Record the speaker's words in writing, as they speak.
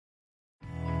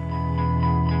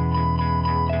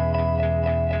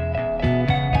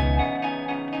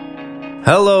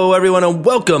Hello, everyone, and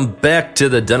welcome back to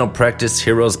the Dental Practice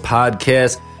Heroes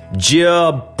podcast.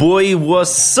 Yeah, boy,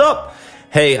 what's up?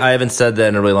 Hey, I haven't said that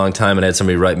in a really long time, and I had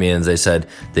somebody write me and they said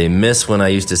they miss when I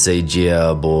used to say,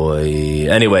 yeah,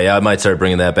 boy. Anyway, I might start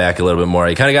bringing that back a little bit more.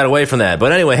 I kind of got away from that.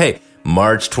 But anyway, hey,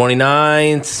 March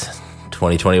 29th,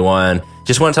 2021.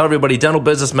 Just want to tell everybody, Dental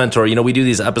Business Mentor, we do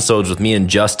these episodes with me and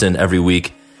Justin every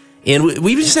week. And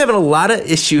we've just having a lot of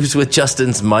issues with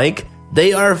Justin's mic.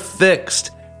 They are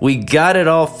fixed. We got it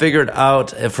all figured out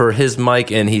for his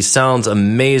mic, and he sounds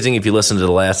amazing if you listen to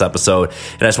the last episode.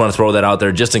 And I just want to throw that out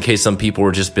there just in case some people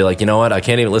were just be like, you know what, I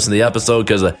can't even listen to the episode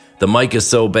because the mic is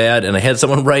so bad. And I had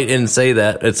someone write in and say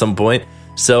that at some point.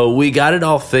 So we got it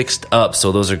all fixed up.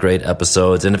 So those are great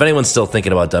episodes. And if anyone's still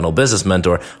thinking about Dental Business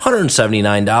Mentor,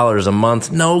 $179 a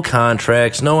month, no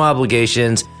contracts, no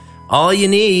obligations. All you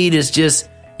need is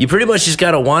you pretty much just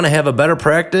got to want to have a better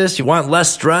practice. You want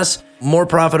less stress, more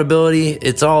profitability.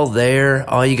 It's all there.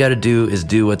 All you got to do is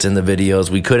do what's in the videos.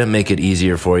 We couldn't make it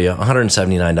easier for you.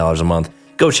 $179 a month.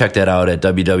 Go check that out at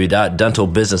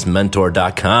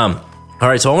www.dentalbusinessmentor.com. All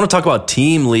right, so I want to talk about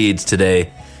team leads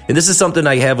today. And this is something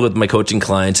I have with my coaching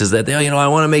clients is that, I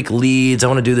want to make leads. I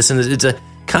want to do this. And it's a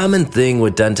common thing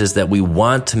with dentists that we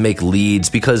want to make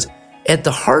leads because at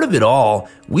the heart of it all,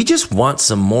 we just want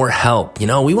some more help.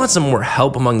 We want some more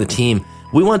help among the team.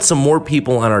 We want some more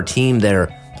people on our team that are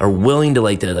willing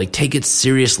to take it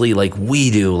seriously like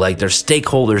we do, like they're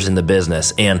stakeholders in the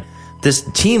business. And this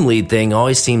team lead thing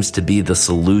always seems to be the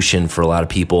solution for a lot of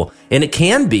people. And it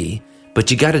can be,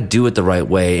 but you got to do it the right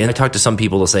way. And I talk to some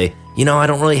people that say, I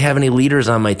don't really have any leaders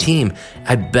on my team.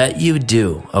 I bet you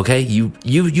do. Okay.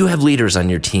 You have leaders on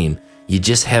your team. You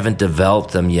just haven't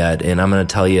developed them yet. And I'm going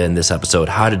to tell you in this episode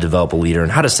how to develop a leader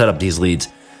and how to set up these leads.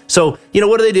 So,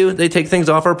 what do? They take things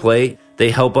off our plate. They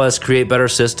help us create better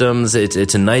systems.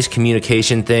 It's a nice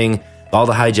communication thing. All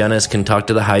the hygienists can talk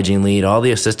to the hygiene lead. All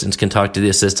the assistants can talk to the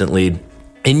assistant lead.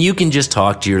 And you can just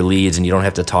talk to your leads and you don't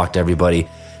have to talk to everybody.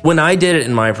 When I did it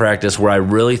in my practice where I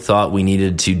really thought we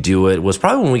needed to do it was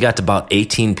probably when we got to about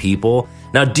 18 people.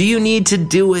 Now, do you need to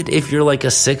do it if you're like a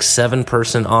 6-7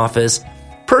 person office?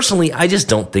 Personally, I just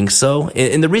don't think so.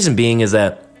 And the reason being is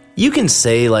that you can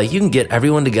say, you can get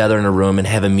everyone together in a room and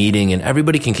have a meeting and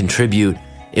everybody can contribute.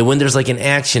 And when there's an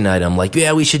action item,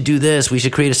 we should do this, we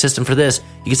should create a system for this,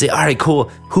 you can say, all right, cool,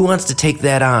 who wants to take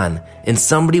that on? And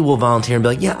somebody will volunteer and be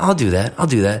like, yeah, I'll do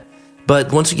that.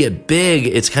 But once you get big,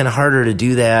 it's kind of harder to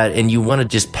do that. And you want to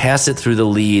just pass it through the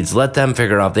leads, let them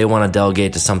figure out if they want to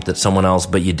delegate to someone else,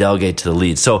 but you delegate to the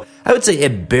leads. So I would say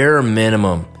at bare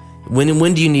minimum,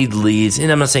 when do you need leads? And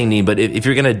I'm not saying need, but if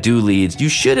you're going to do leads, you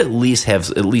should at least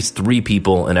have at least 3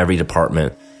 people in every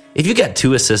department. If you got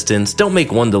 2 assistants, don't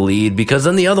make one the lead because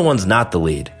then the other one's not the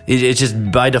lead. It's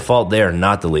just by default they're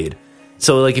not the lead.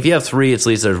 So if you have 3, at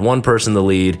least there's 1 person the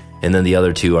lead and then the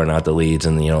other 2 are not the leads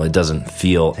and it doesn't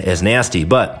feel as nasty.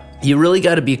 But you really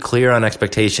got to be clear on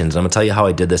expectations. I'm going to tell you how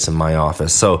I did this in my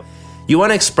office. So you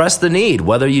want to express the need,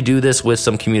 whether you do this with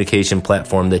some communication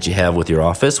platform that you have with your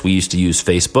office. We used to use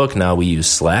Facebook. Now we use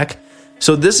Slack.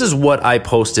 So this is what I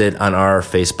posted on our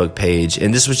Facebook page.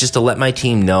 And this was just to let my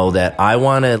team know that I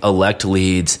want to elect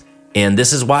leads and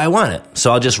this is why I want it.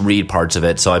 So I'll just read parts of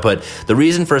it. So I put, the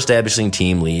reason for establishing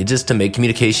team leads is to make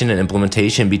communication and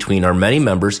implementation between our many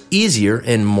members easier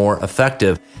and more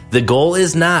effective. The goal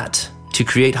is not to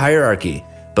create hierarchy,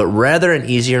 but rather an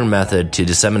easier method to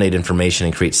disseminate information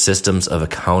and create systems of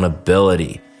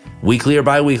accountability. Weekly or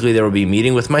bi-weekly, there will be a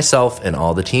meeting with myself and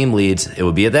all the team leads. It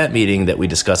will be at that meeting that we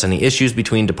discuss any issues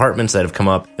between departments that have come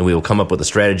up, and we will come up with a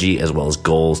strategy as well as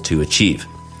goals to achieve.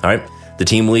 All right? The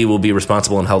team lead will be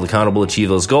responsible and held accountable to achieve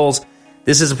those goals.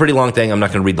 This is a pretty long thing. I'm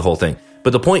not going to read the whole thing.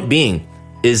 But the point being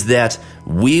is that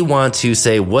we want to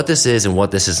say what this is and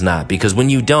what this is not. Because when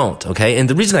you don't, okay? And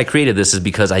the reason I created this is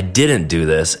because I didn't do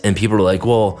this, and people are like,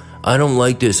 well, I don't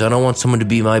like this. I don't want someone to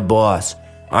be my boss.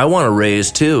 I want a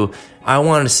raise too. I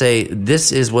want to say,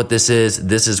 this is what this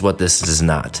is what this is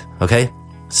not, okay?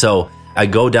 So I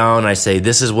go down and I say,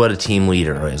 this is what a team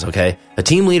leader is, okay? A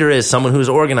team leader is someone who's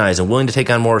organized and willing to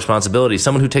take on more responsibility,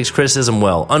 someone who takes criticism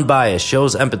well, unbiased,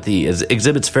 shows empathy,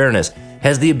 exhibits fairness,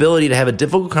 has the ability to have a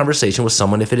difficult conversation with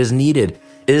someone if it is needed,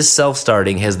 is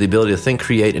self-starting, has the ability to think,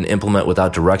 create, and implement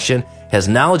without direction, has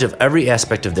knowledge of every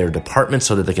aspect of their department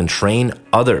so that they can train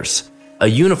others. A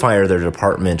unifier of their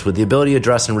department with the ability to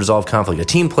address and resolve conflict, a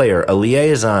team player, a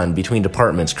liaison between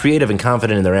departments, creative and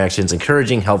confident in their actions,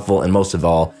 encouraging, helpful, and most of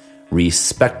all,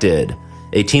 respected.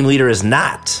 A team leader is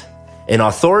not an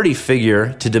authority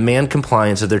figure to demand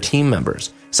compliance of their team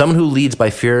members, someone who leads by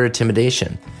fear or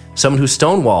intimidation, someone who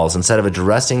stonewalls instead of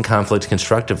addressing conflict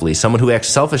constructively, someone who acts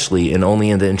selfishly and only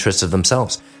in the interests of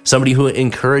themselves, somebody who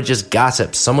encourages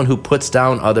gossip, someone who puts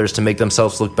down others to make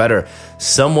themselves look better,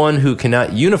 someone who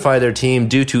cannot unify their team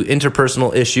due to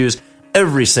interpersonal issues.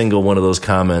 Every single one of those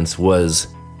comments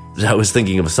I was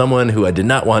thinking of someone who I did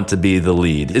not want to be the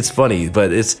lead. It's funny,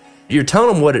 but you're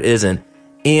telling them what it isn't,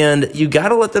 and you got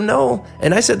to let them know.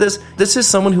 And I said this is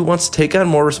someone who wants to take on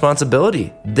more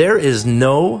responsibility. There is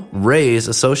no raise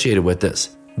associated with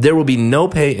this. There will be no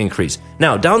pay increase.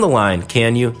 Now, down the line,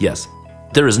 can you? Yes.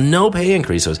 There is no pay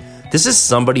increases. This is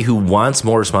somebody who wants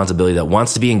more responsibility, that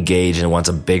wants to be engaged and wants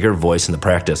a bigger voice in the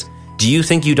practice. Do you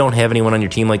think you don't have anyone on your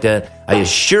team like that? I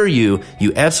assure you,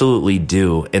 you absolutely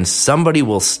do. And somebody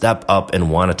will step up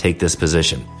and want to take this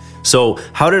position. So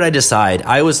how did I decide?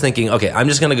 I was thinking, okay, I'm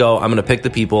just going to go. I'm going to pick the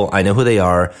people. I know who they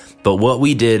are. But what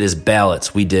we did is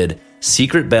ballots. We did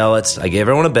secret ballots. I gave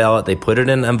everyone a ballot. They put it in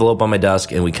an envelope on my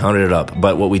desk and we counted it up.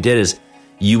 But what we did is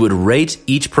you would rate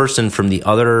each person from the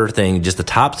other thing, just the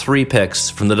top 3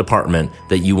 picks from the department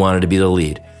that you wanted to be the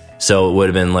lead. So it would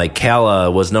have been like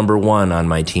Kala was number 1 on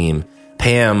my team.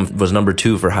 Pam was number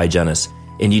 2 for hygienist.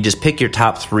 And you just pick your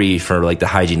top 3 for like the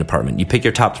hygiene department. You pick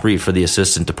your top 3 for the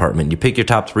assistant department. You pick your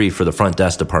top 3 for the front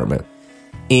desk department.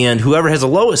 And whoever has the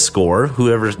lowest score,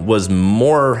 whoever was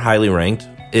more highly ranked,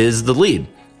 is the lead.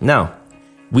 Now,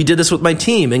 we did this with my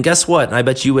team. And guess what? I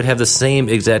bet you would have the same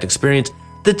exact experience.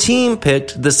 The team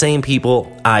picked the same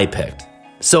people I picked.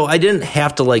 So I didn't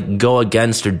have to like go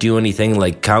against or do anything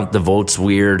like count the votes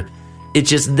weird. It's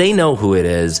just they know who it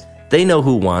is. They know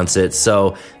who wants it.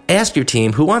 So ask your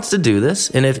team who wants to do this.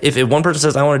 And if one person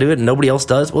says, I want to do it and nobody else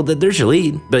does, well, there's your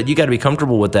lead. But you got to be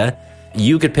comfortable with that.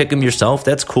 You could pick them yourself.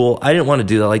 That's cool. I didn't want to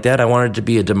do that like that. I wanted it to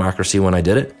be a democracy when I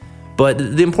did it. But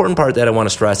the important part that I want to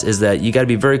stress is that you got to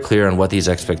be very clear on what these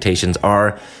expectations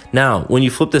are. Now, when you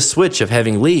flip the switch of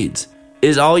having leads,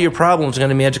 is all your problems going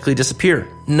to magically disappear?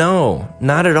 No,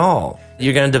 not at all.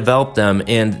 You're going to develop them.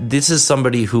 And this is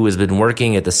somebody who has been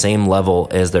working at the same level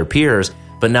as their peers.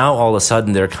 But now all of a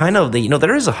sudden they're kind of,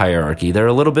 there is a hierarchy. They're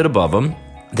a little bit above them.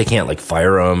 They can't like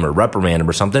fire them or reprimand them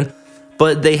or something,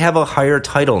 but they have a higher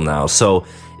title now. So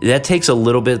that takes a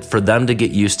little bit for them to get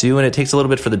used to, and it takes a little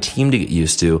bit for the team to get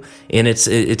used to. And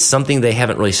it's something they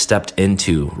haven't really stepped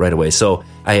into right away. So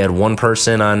I had one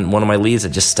person on one of my leads that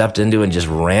just stepped into and just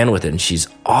ran with it, and she's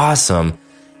awesome.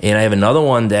 And I have another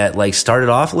one that like started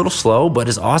off a little slow, but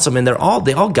is awesome. And they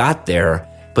all got there,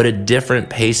 but at different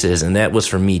paces. And that was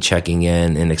for me checking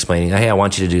in and explaining, hey, I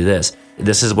want you to do this.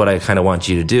 This is what I kind of want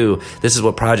you to do. This is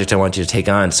what project I want you to take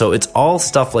on. So it's all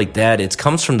stuff like that. It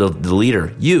comes from the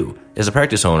leader, you as a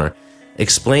practice owner,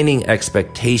 explaining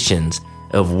expectations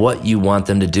of what you want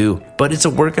them to do. But it's a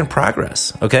work in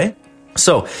progress, okay?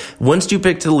 So once you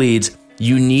pick the leads,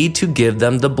 you need to give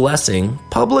them the blessing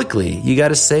publicly. You got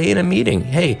to say in a meeting,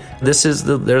 hey, this is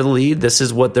their lead. This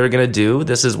is what they're going to do.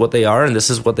 This is what they are, and this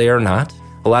is what they are not.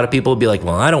 A lot of people will be like,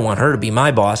 well, I don't want her to be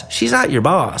my boss. She's not your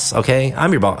boss, okay?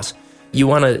 I'm your boss. You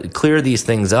want to clear these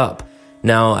things up.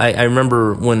 Now, I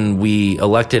remember when we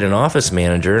elected an office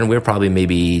manager, and we were probably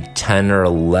maybe 10 or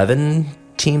 11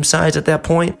 team size at that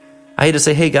point. I had to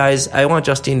say, hey, guys, I want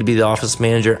Justine to be the office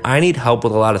manager. I need help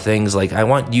with a lot of things. Like, I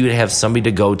want you to have somebody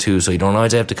to go to so you don't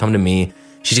always have to come to me.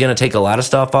 She's going to take a lot of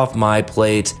stuff off my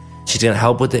plate. She's going to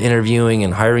help with the interviewing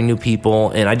and hiring new people.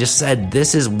 And I just said,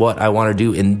 this is what I want to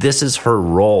do, and this is her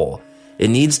role. It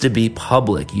needs to be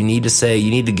public. You need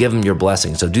to give them your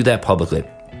blessing. So do that publicly.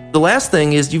 The last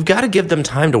thing is you've got to give them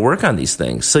time to work on these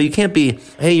things. So you can't be,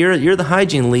 hey, you're the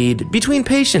hygiene lead. Between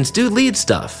patients, do lead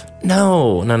stuff.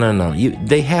 No.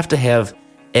 They have to have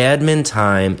admin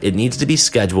time. It needs to be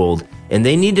scheduled. And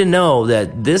they need to know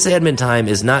that this admin time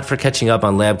is not for catching up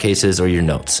on lab cases or your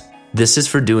notes. This is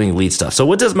for doing lead stuff. So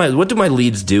what do my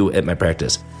leads do at my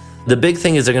practice? The big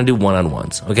thing is they're going to do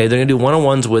one-on-ones. Okay, they're going to do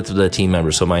one-on-ones with the team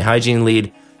members. So my hygiene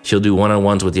lead, she'll do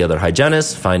one-on-ones with the other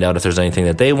hygienists, find out if there's anything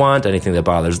that they want, anything that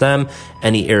bothers them,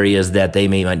 any areas that they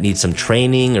might need some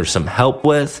training or some help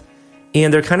with.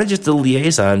 And they're kind of just the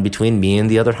liaison between me and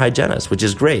the other hygienist, which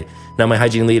is great. Now, my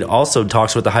hygiene lead also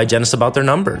talks with the hygienist about their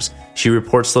numbers. She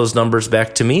reports those numbers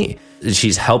back to me.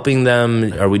 She's helping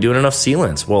them. Are we doing enough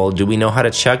sealants? Well, do we know how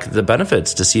to check the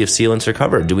benefits to see if sealants are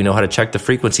covered? Do we know how to check the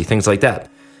frequency? Things like that.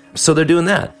 So they're doing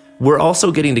that. We're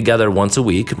also getting together once a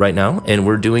week right now, and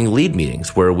we're doing lead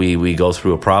meetings where we go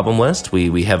through a problem list.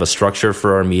 We have a structure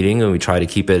for our meeting, and we try to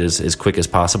keep it as quick as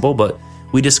possible, but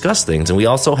we discuss things. And we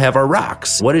also have our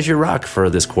rocks. What is your rock for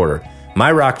this quarter?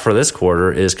 My rock for this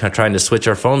quarter is kind of trying to switch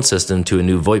our phone system to a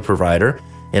new VoIP provider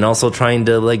and also trying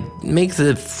to like make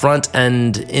the front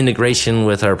end integration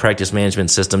with our practice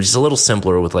management system just a little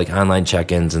simpler with like online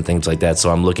check-ins and things like that.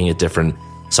 So I'm looking at different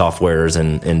softwares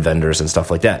and vendors and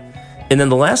stuff like that. And then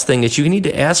the last thing is you need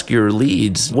to ask your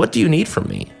leads, what do you need from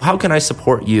me? How can I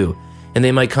support you? And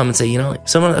they might come and say,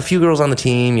 a few girls on the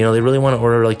team, they really want to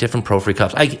order like different Pro-Free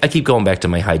cups. I keep going back to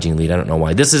my hygiene lead. I don't know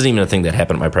why. This isn't even a thing that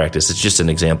happened at my practice. It's just an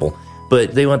example.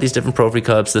 But they want these different Pro-Free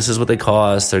cups. This is what they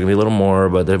cost. They're going to be a little more,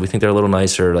 but we think they're a little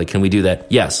nicer. Like, can we do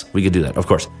that? Yes, we could do that, of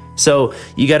course. So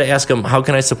you got to ask them, how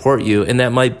can I support you? And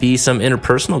that might be some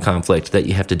interpersonal conflict that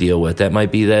you have to deal with. That might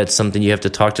be that something you have to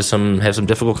talk to have some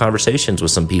difficult conversations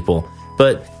with some people.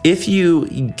 But if you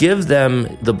give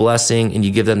them the blessing and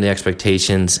you give them the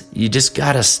expectations, you just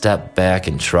got to step back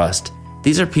and trust.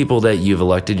 These are people that you've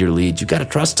elected your leads. You got to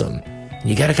trust them. And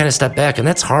you got to kind of step back. And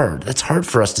that's hard. That's hard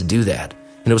for us to do that.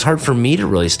 And it was hard for me to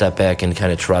really step back and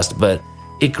kind of trust, but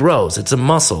it grows. It's a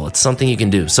muscle. It's something you can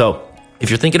do. So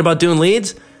if you're thinking about doing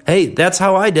leads, hey, that's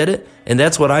how I did it. And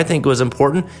that's what I think was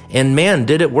important. And man,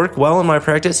 did it work well in my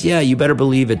practice? Yeah, you better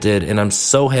believe it did. And I'm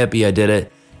so happy I did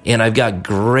it. And I've got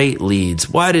great leads.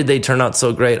 Why did they turn out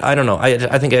so great? I don't know.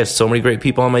 I think I have so many great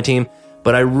people on my team,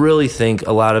 but I really think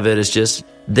a lot of it is just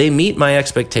they meet my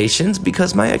expectations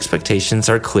because my expectations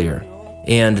are clear.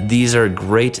 And these are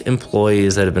great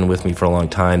employees that have been with me for a long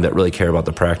time that really care about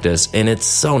the practice. And it's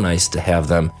so nice to have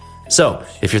them. So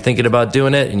if you're thinking about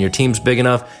doing it and your team's big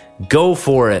enough, go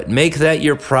for it. Make that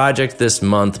your project this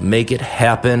month. Make it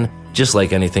happen. Just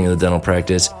like anything in the dental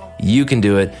practice, you can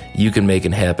do it. You can make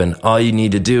it happen. All you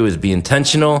need to do is be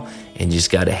intentional, and you just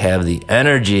got to have the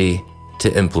energy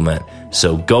to implement.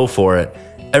 So go for it.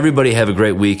 Everybody have a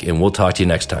great week, and we'll talk to you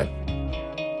next time.